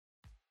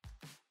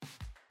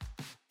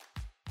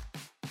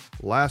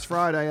Last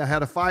Friday, I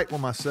had a fight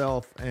with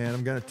myself, and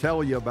I'm going to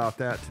tell you about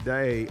that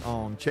today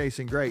on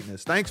Chasing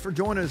Greatness. Thanks for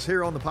joining us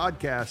here on the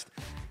podcast.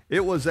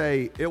 It was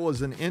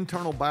an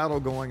internal battle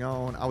going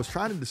on. I was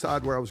trying to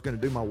decide where I was going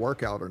to do my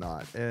workout or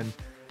not, and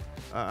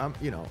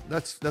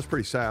that's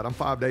pretty sad. I'm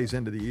 5 days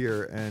into the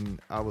year,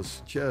 and I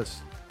was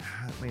just,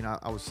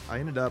 I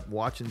ended up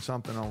watching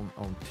something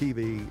on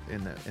TV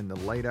in the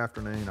late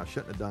afternoon. I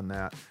shouldn't have done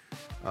that.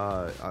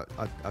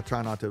 I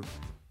try not to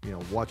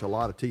watch a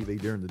lot of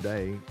TV during the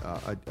day.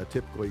 I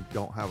typically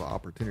don't have an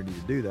opportunity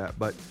to do that,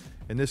 but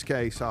in this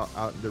case, there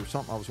was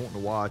something I was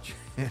wanting to watch,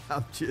 and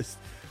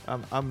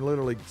I'm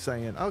literally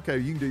saying, okay,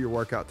 you can do your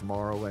workout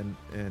tomorrow,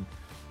 and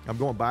I'm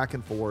going back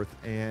and forth,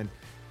 and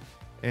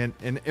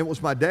it was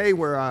my day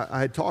where I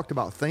had talked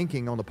about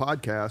thinking on the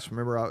podcast.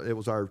 Remember, it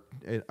was our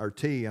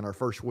T in our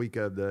first week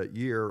of the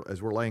year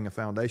as we're laying a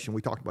foundation.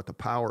 We talked about the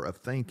power of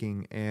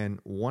thinking, and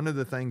one of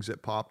the things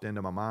that popped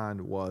into my mind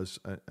was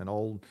an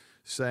old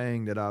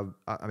saying that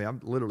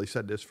I've literally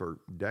said this for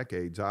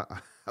decades. I've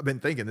been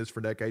thinking this for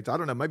decades. I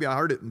don't know, maybe I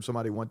heard it from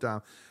somebody one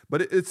time,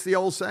 but it's the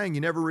old saying,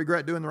 you never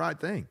regret doing the right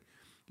thing.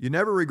 You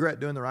never regret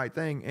doing the right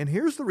thing. And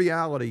here's the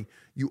reality.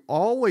 You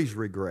always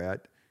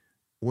regret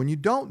when you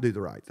don't do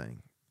the right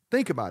thing.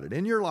 Think about it.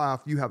 In your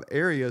life, you have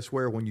areas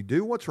where when you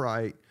do what's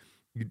right,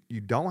 you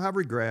don't have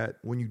regret.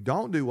 When you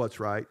don't do what's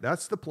right,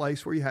 that's the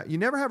place where you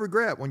never have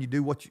regret when you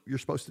do what you're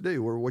supposed to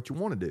do or what you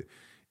want to do.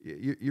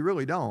 You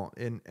really don't.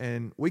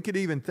 And we could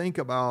even think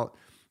about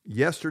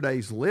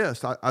yesterday's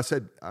list. I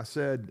said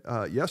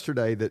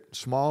yesterday that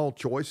small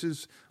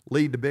choices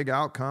lead to big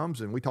outcomes.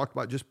 And we talked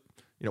about just,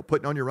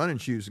 putting on your running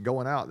shoes and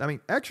going out. I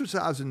mean,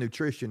 exercise and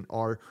nutrition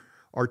are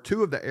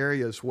two of the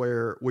areas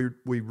where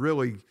we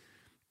really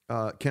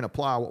can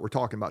apply what we're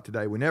talking about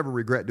today. We never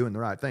regret doing the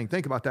right thing.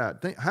 Think about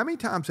that. How many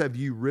times have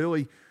you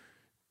really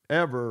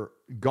ever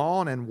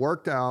gone and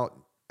worked out,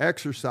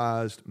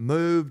 exercised,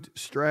 moved,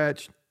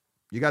 stretched?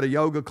 You got a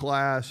yoga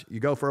class, you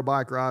go for a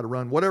bike ride, a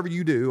run, whatever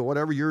you do,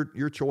 whatever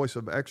your choice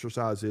of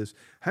exercise is.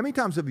 How many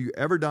times have you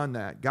ever done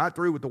that, got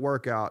through with the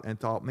workout and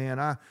thought, man,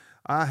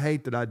 I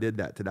hate that I did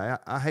that today.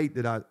 I hate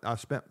that I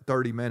spent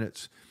 30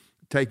 minutes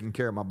taking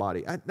care of my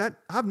body.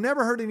 I've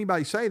never heard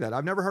anybody say that.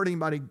 I've never heard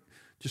anybody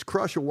just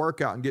crush a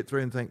workout and get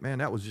through and think, man,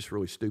 that was just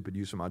really stupid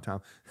use of my time.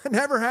 It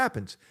never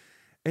happens.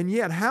 And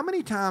yet, how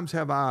many times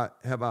have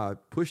I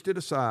pushed it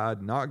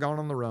aside, not gone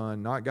on the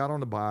run, not got on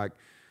the bike,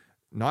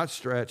 not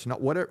stretched, not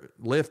whatever,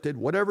 lifted,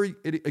 whatever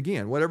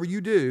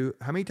you do,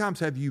 how many times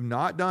have you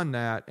not done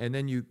that? And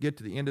then you get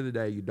to the end of the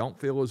day, you don't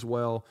feel as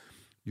well.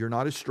 You're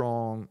not as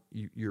strong.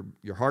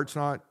 Your heart's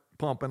not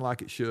pumping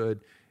like it should.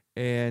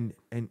 And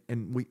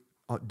we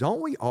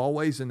don't we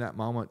always in that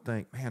moment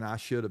think, man, I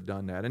should have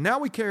done that. And now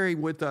we carry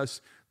with us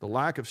the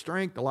lack of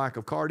strength, the lack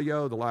of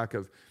cardio, the lack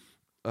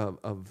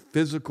of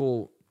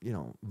physical,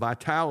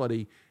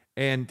 vitality.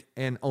 And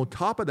on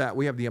top of that,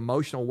 we have the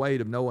emotional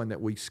weight of knowing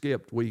that we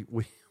skipped. We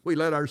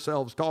let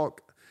ourselves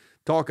talk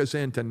us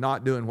into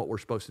not doing what we're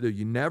supposed to do.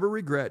 You never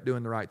regret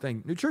doing the right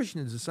thing. Nutrition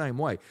is the same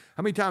way.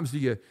 How many times do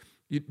you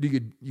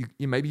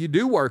maybe you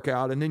do work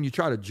out and then you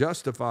try to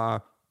justify,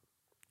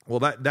 well,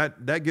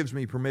 that gives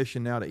me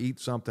permission now to eat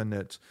something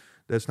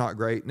that's not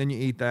great, and then you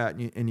eat that,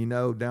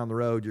 and down the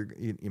road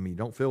you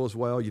don't feel as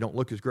well, you don't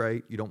look as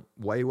great, you don't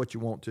weigh what you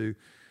want to,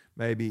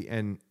 maybe,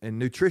 and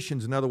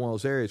nutrition's another one of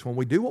those areas. When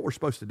we do what we're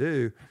supposed to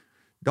do,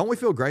 don't we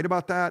feel great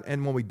about that?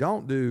 And when we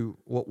don't do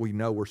what we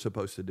know we're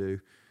supposed to do,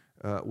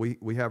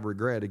 we have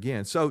regret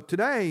again. So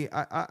today,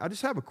 I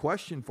just have a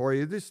question for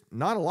you. There's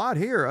not a lot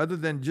here other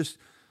than just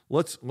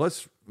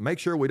let's make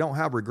sure we don't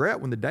have regret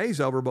when the day's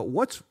over. But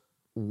what's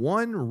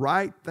one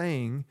right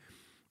thing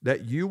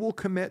that you will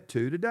commit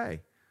to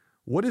today?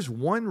 What is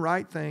one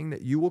right thing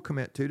that you will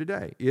commit to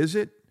today? Is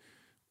it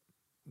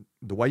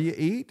the way you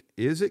eat?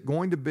 Is it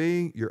going to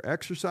be your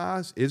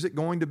exercise? Is it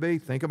going to be,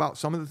 think about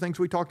some of the things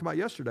we talked about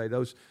yesterday,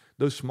 those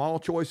small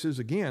choices,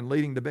 again,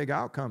 leading to big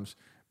outcomes.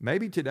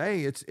 Maybe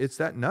today it's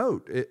that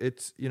note.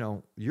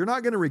 You're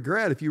not going to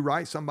regret if you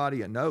write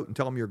somebody a note and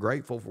tell them you're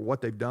grateful for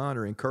what they've done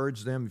or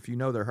encourage them if you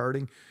know they're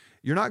hurting.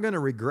 You're not going to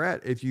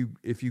regret if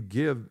you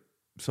give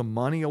some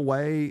money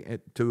away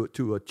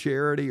to a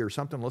charity or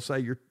something. Let's say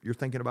you're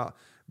thinking about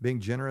being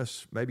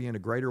generous maybe in a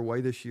greater way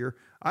this year.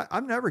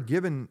 I've never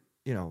given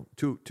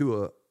to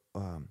a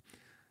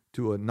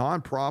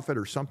nonprofit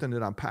or something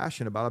that I'm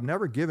passionate about. I've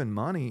never given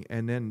money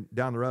and then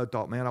down the road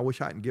thought, man, I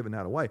wish I hadn't given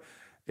that away.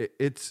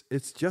 It's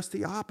just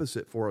the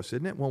opposite for us,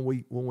 isn't it?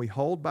 When we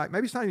hold back,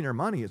 maybe it's not even our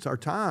money, it's our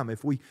time.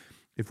 If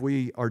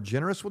we are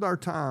generous with our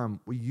time,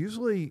 we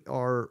usually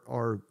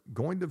are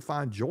going to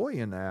find joy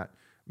in that.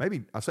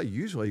 Maybe I say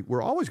usually,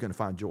 we're always going to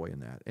find joy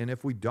in that. And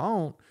if we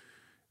don't,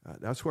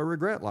 that's where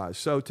regret lies.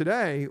 So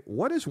today,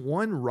 what is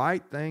one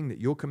right thing that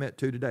you'll commit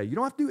to today? You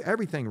don't have to do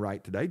everything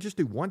right today. Just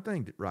do one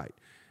thing right.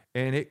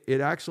 And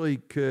it actually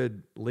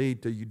could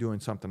lead to you doing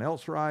something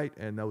else right.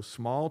 And those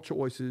small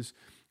choices,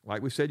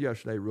 like we said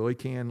yesterday, really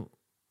can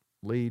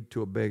lead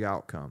to a big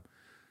outcome.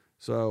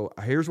 So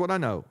here's what I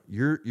know.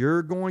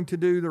 You're going to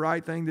do the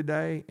right thing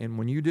today, and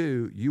when you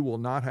do, you will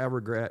not have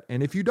regret.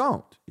 And if you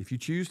don't, if you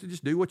choose to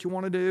just do what you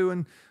want to do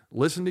and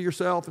listen to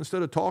yourself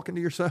instead of talking to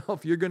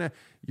yourself, you're gonna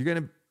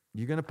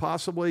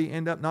possibly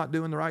end up not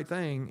doing the right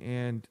thing,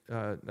 and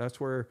that's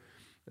where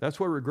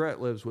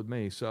regret lives with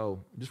me.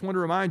 So just want to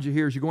remind you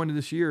here as you go into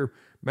this year,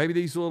 maybe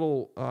these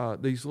little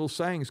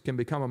sayings can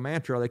become a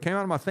mantra. They came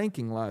out of my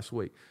thinking last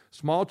week.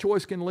 Small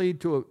choice can lead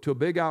to a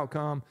big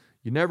outcome.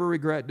 You never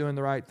regret doing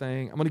the right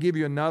thing. I'm going to give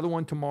you another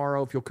one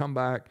tomorrow if you'll come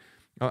back,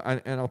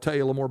 and I'll tell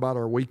you a little more about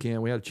our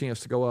weekend. We had a chance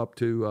to go up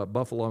to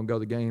Buffalo and go to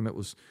the game. It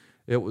was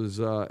I was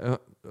going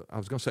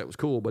to say it was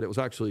cool, but it was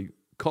actually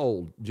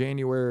cold.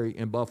 January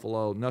in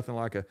Buffalo, nothing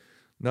like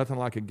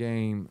a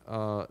game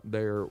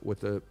there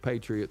with the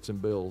Patriots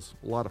and Bills.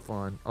 A lot of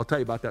fun. I'll tell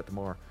you about that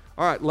tomorrow.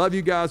 All right, love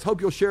you guys.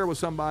 Hope you'll share with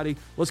somebody.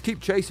 Let's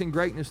keep chasing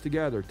greatness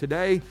together.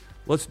 Today,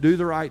 let's do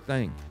the right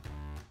thing.